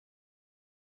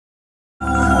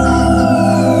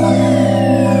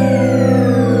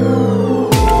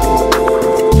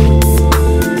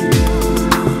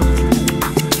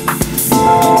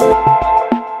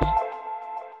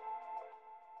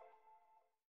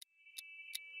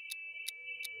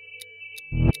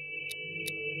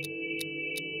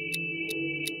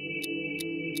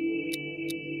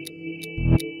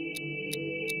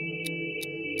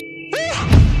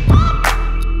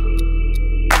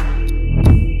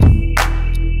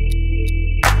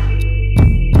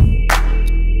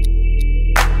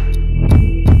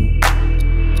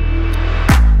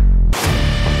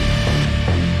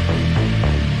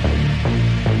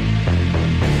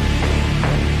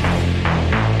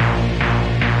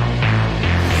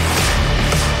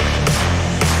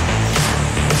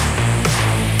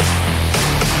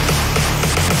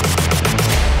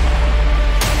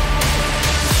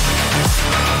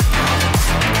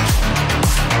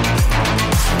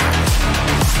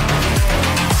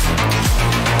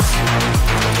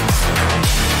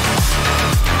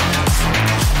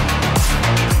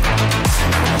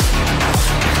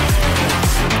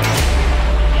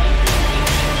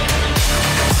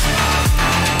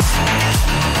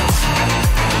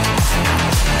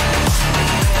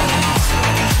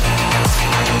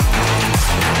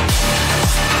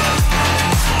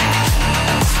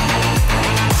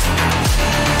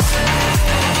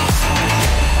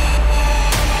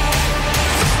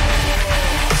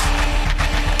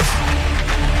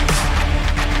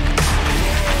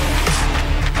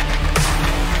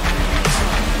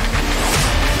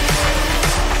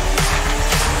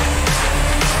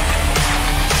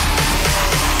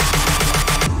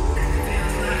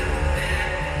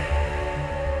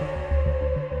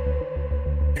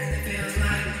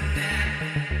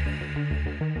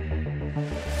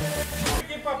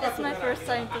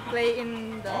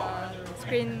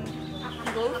screen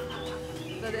golf,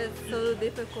 but it's so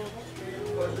difficult,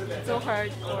 so hard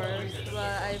course.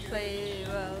 But I play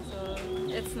well, so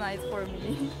it's nice for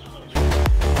me.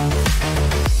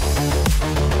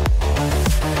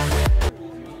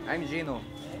 I'm Gino.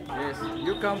 Yes,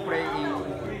 you can play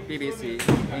in PBC,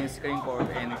 in screen court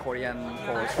and Korean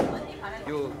course.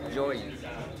 You join.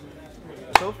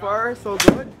 So far, so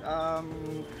good.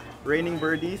 Raining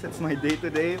birdies, it's my day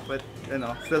today, but you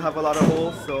know, still have a lot of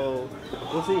holes, so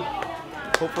we'll see.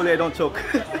 Hopefully I don't choke.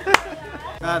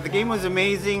 The game was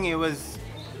amazing. It was,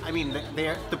 I mean,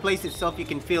 the place itself, you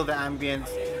can feel the ambience,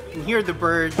 you can hear the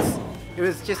birds. It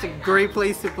was just a great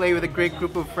place to play with a great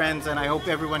group of friends, and I hope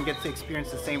everyone gets to experience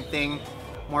the same thing.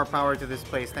 More power to this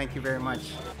place. Thank you very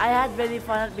much. I had very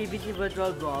fun at BBC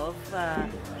Virtual Golf.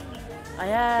 I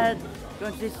had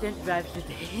consistent drives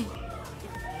today.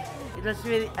 It was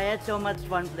really, I had so much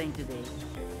fun playing today.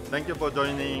 Thank you for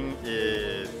joining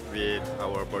with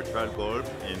our virtual golf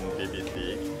in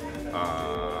BBC.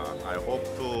 I hope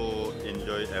to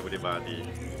enjoy everybody.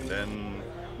 Then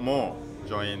more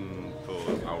join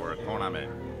to our tournament.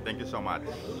 Thank you so much.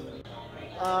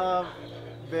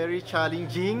 Very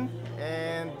challenging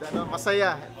and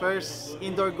masaya. First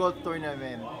indoor golf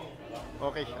tournament.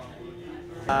 Okay siya.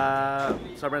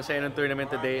 Sobrang saya ng tournament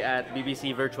today at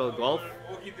BBC Virtual Golf.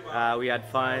 We had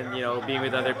fun, you know, being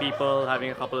with other people, having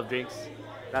a couple of drinks.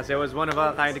 It was one of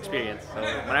a kind experience. So,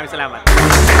 maraming salamat.